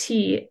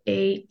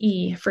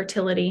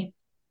 fertility.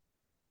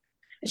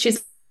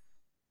 She's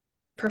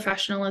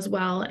professional as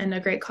well and a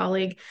great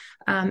colleague,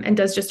 and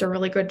does just a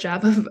really good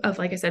job of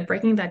like I said,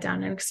 breaking that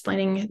down and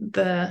explaining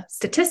the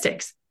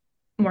statistics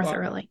more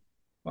thoroughly.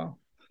 Wow.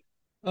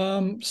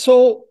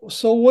 So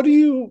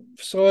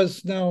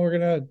as now we're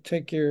gonna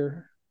take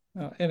your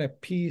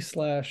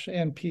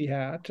NFP/NP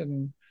hat,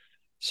 and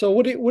so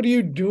what are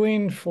you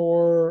doing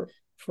for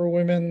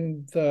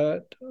women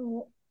that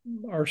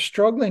are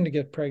struggling to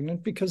get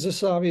pregnant, because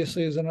this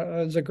obviously is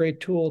a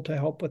great tool to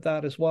help with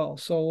that as well.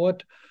 So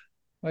what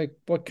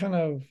kind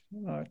of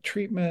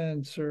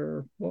treatments,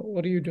 or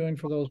what are you doing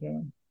for those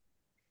women?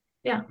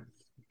 Yeah.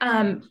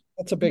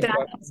 That's a big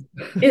question.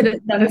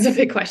 That is a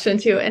big question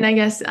too. And I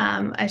guess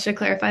I should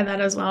clarify that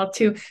as well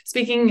too.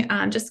 Speaking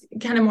just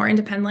kind of more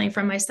independently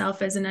from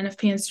myself as an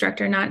NFP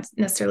instructor, not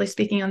necessarily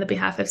speaking on the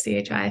behalf of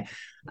CHI.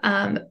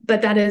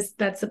 But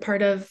that's a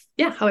part of,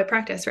 how I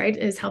practice, right?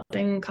 Is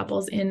helping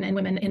couples and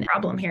women in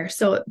problem here.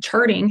 So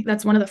charting,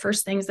 that's one of the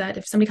first things that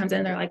if somebody comes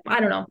in, they're like, I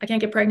don't know, I can't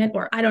get pregnant,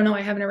 or I don't know,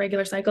 I have an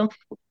irregular cycle,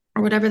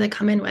 or whatever they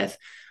come in with.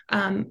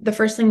 The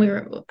first thing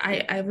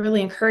I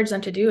really encourage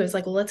them to do is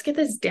like, well, let's get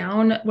this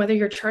down, whether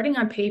you're charting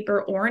on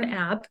paper or an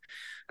app.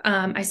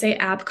 I say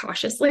app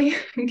cautiously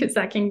because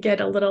that can get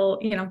a little,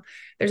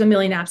 there's a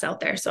million apps out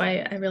there. So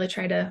I really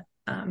try to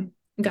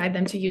guide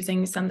them to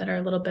using some that are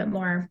a little bit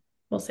more,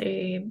 we'll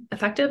say,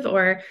 effective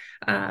or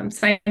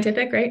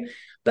scientific, right?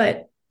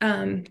 But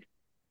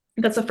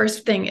that's the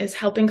first thing, is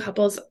helping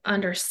couples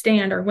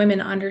understand, or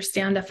women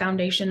understand, the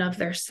foundation of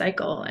their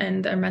cycle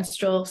and their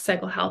menstrual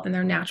cycle health and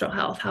their natural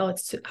health, how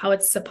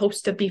it's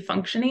supposed to be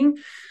functioning,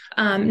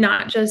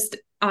 not just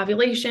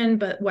ovulation,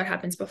 but what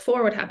happens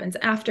before, what happens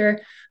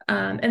after,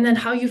 and then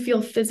how you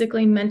feel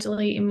physically,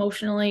 mentally,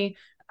 emotionally,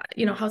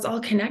 how it's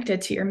all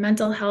connected to your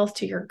mental health,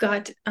 to your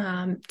gut,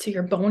 to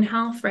your bone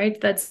health, right?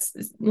 That's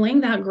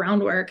laying that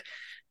groundwork.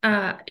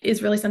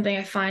 is really something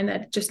I find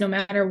that just no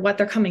matter what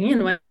they're coming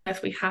in with,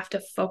 we have to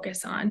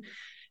focus on.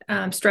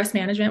 Stress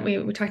management,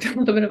 we talked a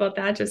little bit about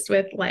that just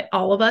with like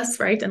all of us,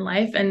 right, in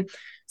life. And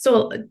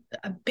so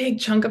a big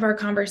chunk of our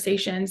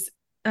conversations,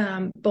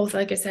 both,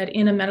 like I said,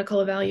 in a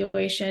medical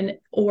evaluation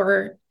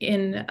or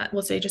in,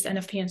 we'll say, just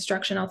NFP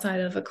instruction outside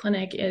of a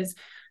clinic is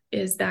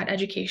that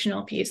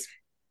educational piece.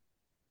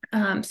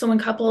 So when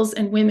couples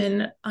and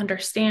women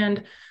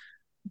understand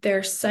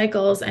their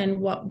cycles and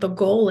what the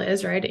goal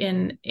is, right,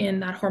 in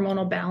that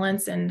hormonal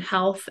balance and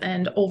health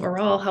and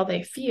overall how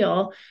they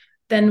feel,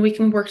 then we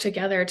can work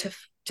together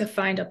to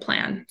find a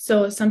plan.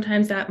 So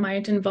sometimes that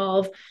might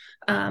involve,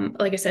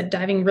 like I said,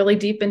 diving really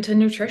deep into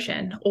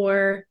nutrition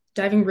or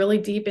diving really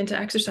deep into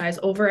exercise,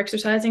 over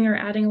exercising or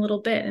adding a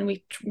little bit. And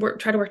we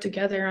try to work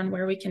together on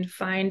where we can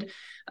find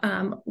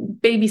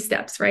baby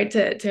steps, right,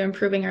 to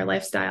improving our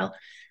lifestyle.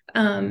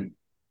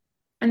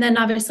 And then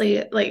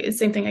obviously, like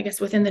same thing, I guess,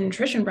 within the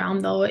nutrition realm,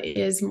 though,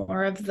 is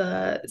more of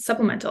the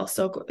supplemental.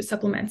 So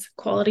supplements,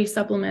 quality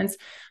supplements,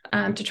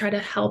 to try to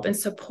help and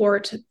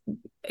support,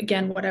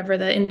 again, whatever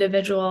the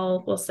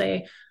individual will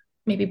say,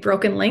 maybe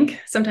broken link.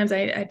 Sometimes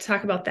I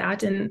talk about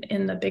that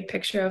in the big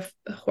picture of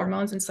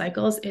hormones and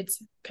cycles.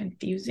 It's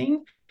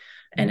confusing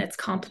and it's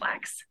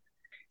complex.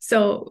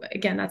 So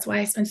again, that's why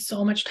I spend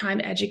so much time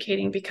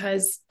educating,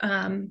 because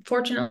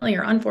fortunately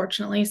or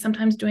unfortunately,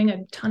 sometimes doing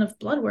a ton of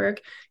blood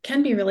work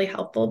can be really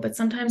helpful, but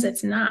sometimes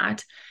it's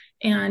not.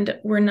 And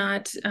we're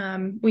not,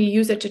 we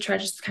use it to try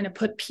to just kind of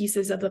put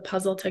pieces of the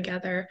puzzle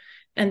together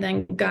and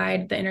then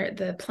guide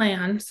the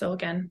plan. So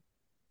again,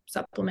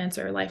 supplements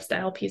or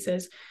lifestyle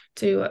pieces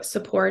to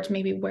support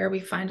maybe where we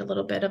find a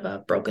little bit of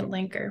a broken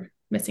link or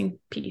missing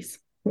piece.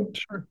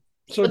 Sure.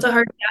 So it's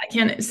I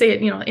can't say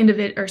it,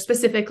 individual or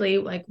specifically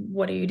like,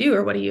 what do you do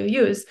or what do you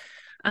use?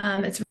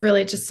 It's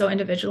really just so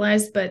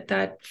individualized, but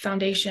that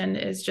foundation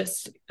is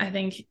just, I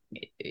think,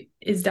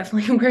 is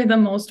definitely where the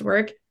most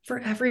work for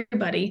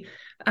everybody,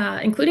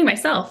 including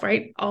myself,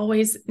 right,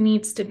 always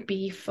needs to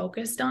be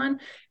focused on.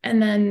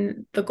 And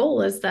then the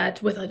goal is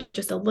that with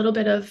just a little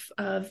bit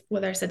of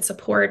whether I said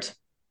support,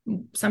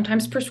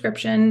 sometimes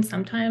prescription,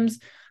 sometimes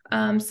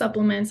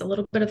supplements, a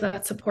little bit of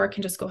that support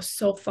can just go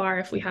so far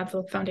if we have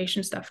the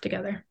foundation stuff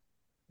together.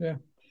 Yeah.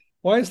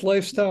 Why is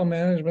lifestyle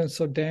management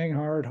so dang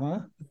hard,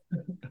 huh?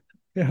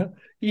 Yeah.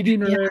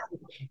 Eating right,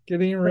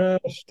 getting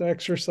rest,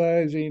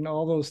 exercising,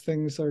 all those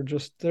things are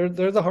just, they're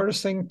the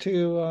hardest thing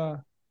to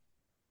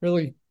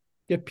really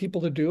get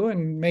people to do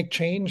and make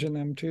change in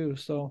them too.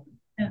 So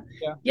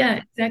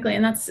yeah, exactly.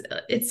 And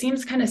it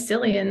seems kind of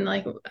silly. And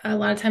like a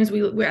lot of times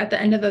we're at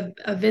the end of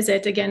a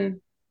visit.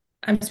 Again,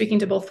 I'm speaking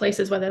to both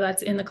places, whether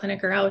that's in the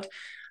clinic or out.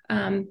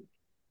 And,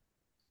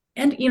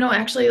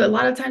 actually a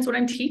lot of times what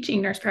I'm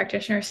teaching nurse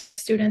practitioner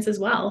students as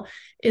well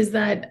is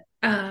that,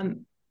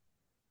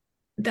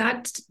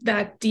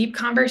 that deep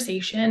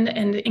conversation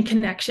and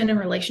connection and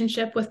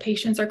relationship with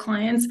patients or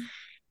clients,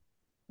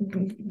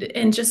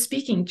 and just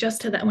speaking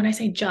just to that, when I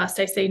say I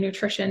say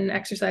nutrition,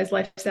 exercise,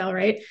 lifestyle,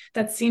 right?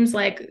 That seems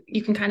like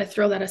you can kind of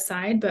throw that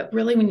aside, but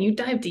really when you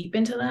dive deep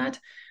into that,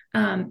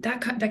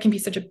 that can be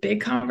such a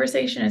big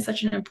conversation and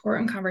such an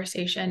important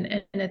conversation.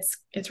 And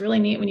it's really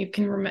neat when you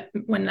can,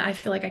 when I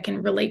feel like I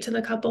can relate to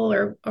the couple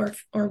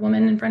or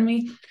woman in front of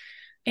me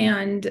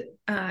and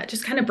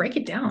just kind of break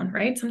it down,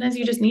 right? Sometimes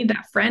you just need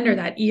that friend or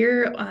that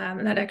ear,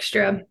 that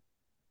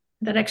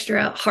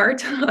extra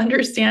heart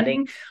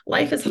understanding.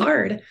 Life is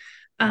hard.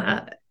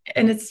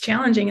 And it's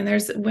challenging. And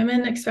there's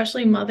women,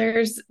 especially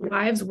mothers,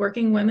 wives,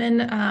 working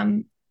women,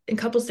 and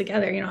couples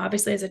together,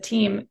 obviously as a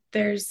team,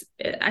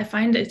 I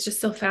find it's just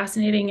so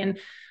fascinating and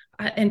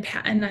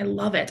I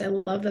love it. I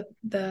love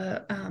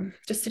the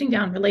just sitting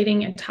down,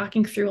 relating and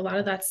talking through a lot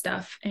of that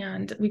stuff.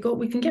 And we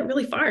can get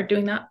really far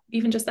doing that,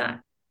 even just that.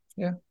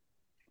 Yeah.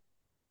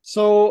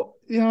 So,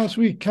 as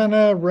we kind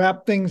of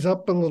wrap things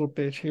up a little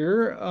bit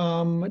here,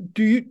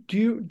 do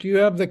you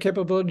have the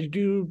capability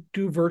to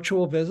do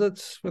virtual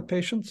visits with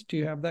patients? Do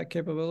you have that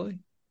capability?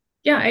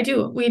 Yeah, I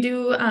do. We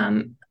do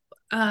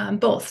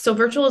both. So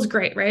virtual is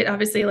great, right?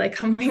 Obviously, like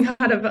coming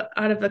out of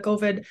the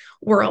COVID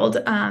world,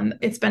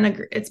 it's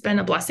been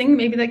a blessing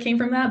maybe that came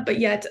from that. But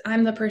yet,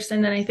 I'm the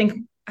person that I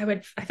think I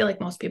feel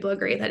like most people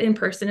agree that in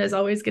person is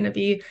always going to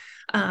be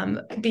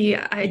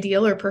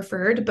ideal or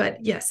preferred.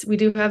 But yes, we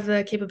do have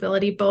the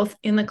capability both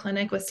in the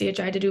clinic with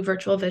CHI to do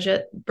virtual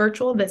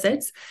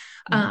visits,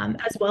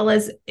 as well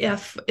as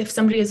if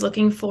somebody is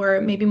looking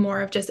for maybe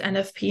more of just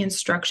NFP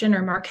instruction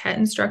or Marquette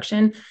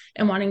instruction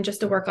and wanting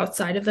just to work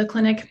outside of the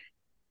clinic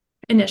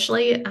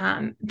initially,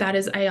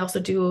 I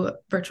also do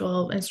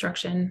virtual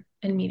instruction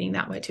and meeting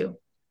that way too.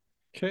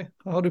 Okay.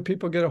 How do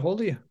people get a hold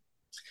of you?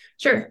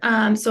 Sure.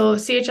 So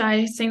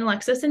CHI St.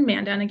 Alexis in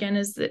Mandan, again,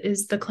 is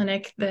the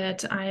clinic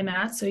that I am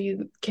at. So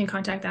you can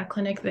contact that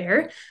clinic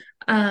there.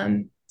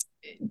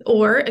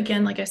 Or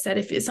again, like I said,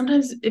 if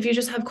you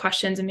just have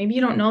questions and maybe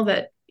you don't know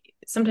that,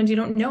 sometimes you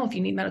don't know if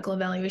you need medical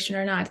evaluation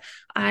or not,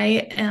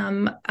 I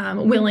am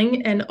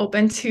willing and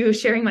open to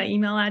sharing my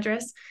email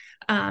address.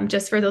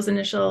 just for those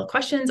initial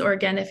questions. Or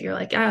again, if you're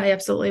like, I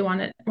absolutely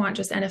want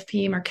just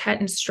NFP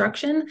Marquette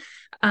instruction,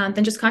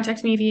 then just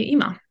contact me via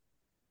email.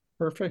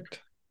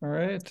 Perfect. All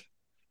right.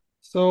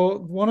 So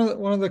one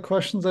of the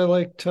questions I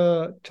like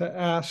to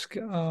ask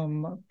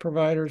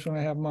providers when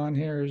I have them on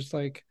here is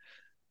like,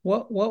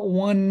 what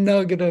one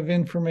nugget of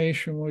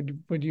information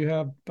would you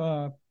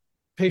have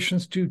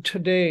patients do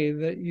today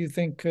that you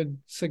think could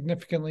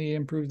significantly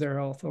improve their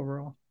health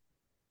overall?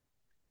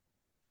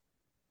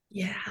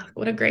 Yeah,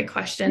 what a great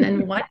question.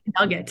 And what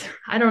nugget?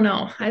 I don't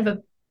know. I have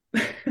a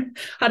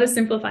how to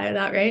simplify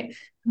that, right?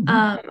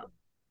 Mm-hmm.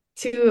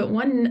 To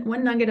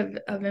one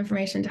nugget of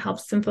information to help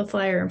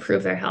simplify or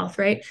improve their health,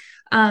 right?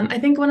 I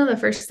think one of the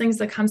first things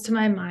that comes to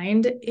my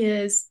mind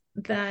is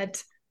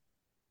that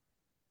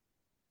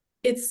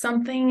it's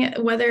something,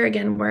 whether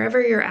again,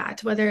 wherever you're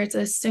at, whether it's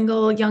a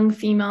single young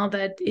female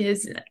that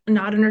is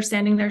not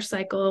understanding their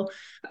cycle,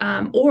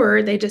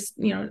 or they just,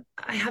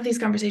 I have these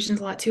conversations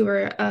a lot too,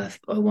 where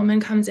a woman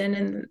comes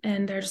in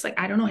and they're just like,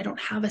 I don't know, I don't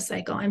have a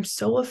cycle. I'm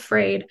so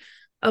afraid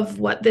of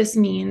what this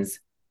means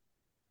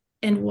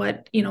and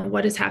what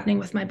is happening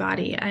with my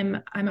body.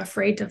 I'm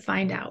afraid to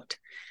find out.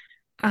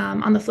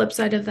 On the flip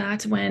side of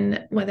that,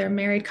 whether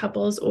married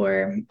couples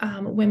or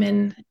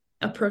women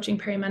approaching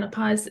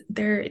perimenopause,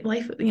 their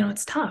life,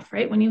 it's tough,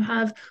 right? When you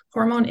have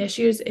hormone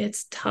issues,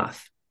 it's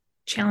tough,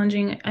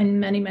 challenging in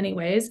many, many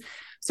ways.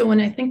 So when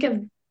I think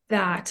of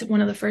that,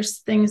 one of the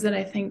first things that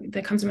I think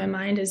that comes to my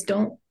mind is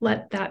don't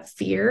let that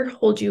fear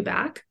hold you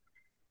back.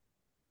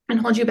 And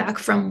hold you back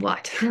from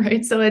what,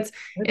 right? So it's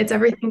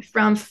everything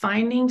from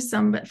finding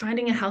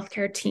a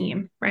healthcare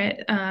team,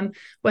 right?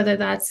 Whether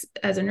that's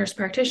as a nurse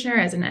practitioner,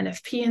 as an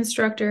NFP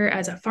instructor,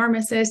 as a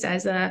pharmacist,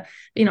 as a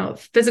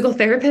physical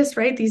therapist,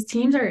 right? These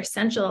teams are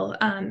essential.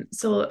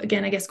 So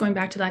again, I guess going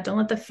back to that, don't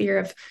let the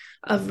fear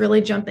of really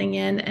jumping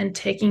in and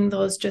taking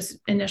those just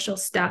initial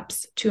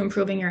steps to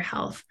improving your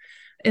health.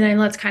 And I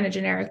know that's kind of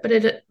generic,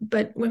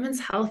 but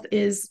women's health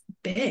is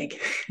big.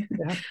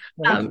 Yeah,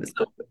 right.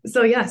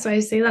 So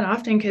I say that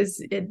often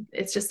because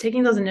it's just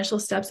taking those initial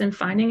steps and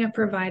finding a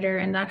provider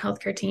and that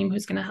healthcare team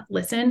who's going to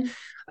listen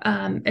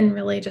and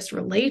really just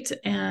relate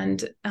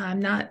and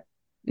not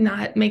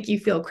make you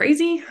feel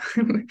crazy.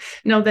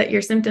 Know that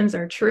your symptoms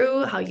are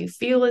true, how you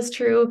feel is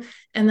true,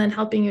 and then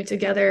helping you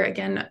together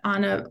again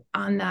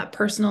on that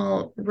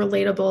personal,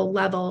 relatable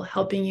level,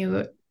 helping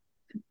you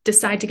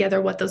decide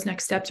together what those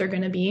next steps are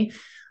going to be.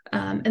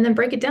 And then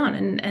break it down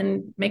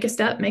and make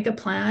a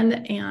plan,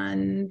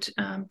 and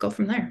go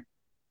from there.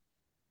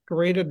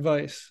 Great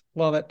advice.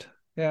 Love it.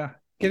 Yeah.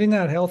 Getting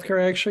that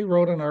healthcare. I actually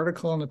wrote an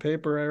article in the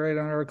paper. I write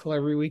an article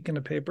every week in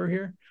the paper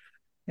here.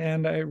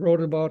 And I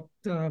wrote about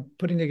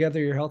putting together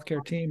your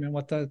healthcare team and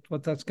what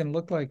that's going to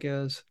look like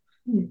as,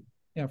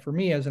 for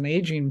me as an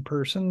aging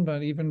person,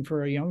 but even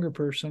for a younger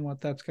person,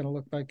 what that's going to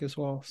look like as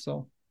well.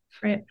 So,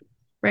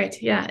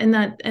 Right. Yeah. And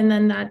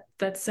then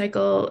that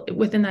cycle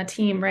within that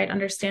team, right?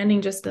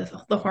 Understanding just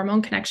the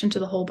hormone connection to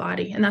the whole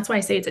body. And that's why I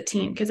say it's a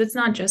team, because it's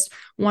not just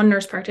one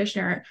nurse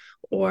practitioner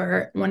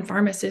or one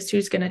pharmacist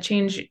who's going to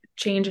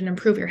change and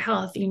improve your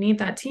health. You need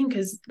that team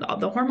because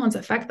the hormones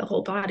affect the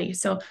whole body.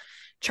 So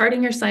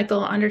charting your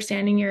cycle,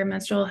 understanding your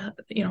menstrual,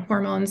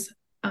 hormones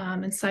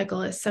and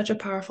cycle is such a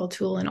powerful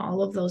tool in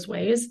all of those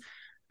ways.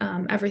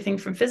 Everything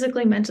from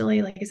physically,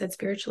 mentally, like I said,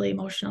 spiritually,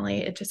 emotionally,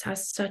 it just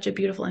has such a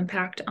beautiful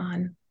impact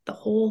on the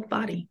whole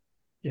body.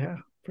 Yeah,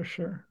 for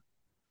sure.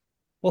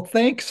 Well,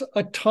 thanks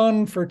a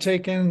ton for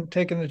taking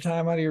the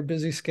time out of your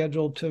busy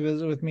schedule to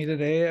visit with me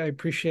today. I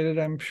appreciate it.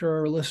 I'm sure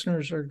our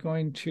listeners are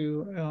going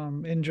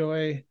to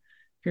enjoy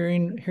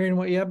hearing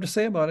what you have to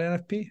say about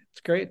NFP.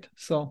 It's great.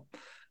 So,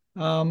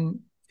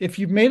 if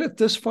you've made it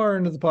this far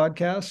into the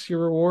podcast,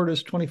 your reward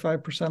is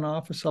 25%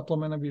 off a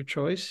supplement of your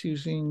choice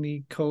using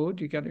the code.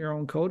 You got your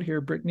own code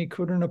here, Brittany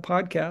Kudrna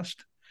podcast.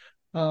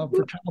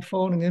 For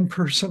telephone and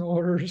in-person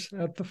orders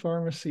at the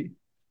pharmacy.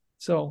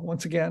 So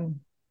once again,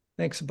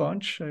 thanks a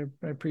bunch. I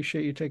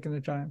appreciate you taking the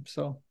time.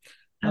 So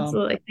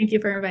absolutely. Thank you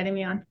for inviting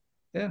me on.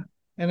 Yeah.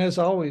 And as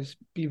always,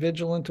 be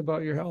vigilant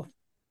about your health.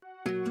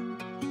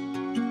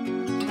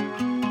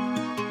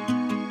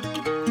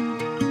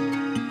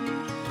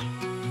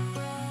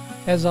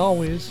 As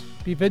always,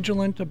 be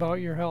vigilant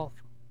about your health.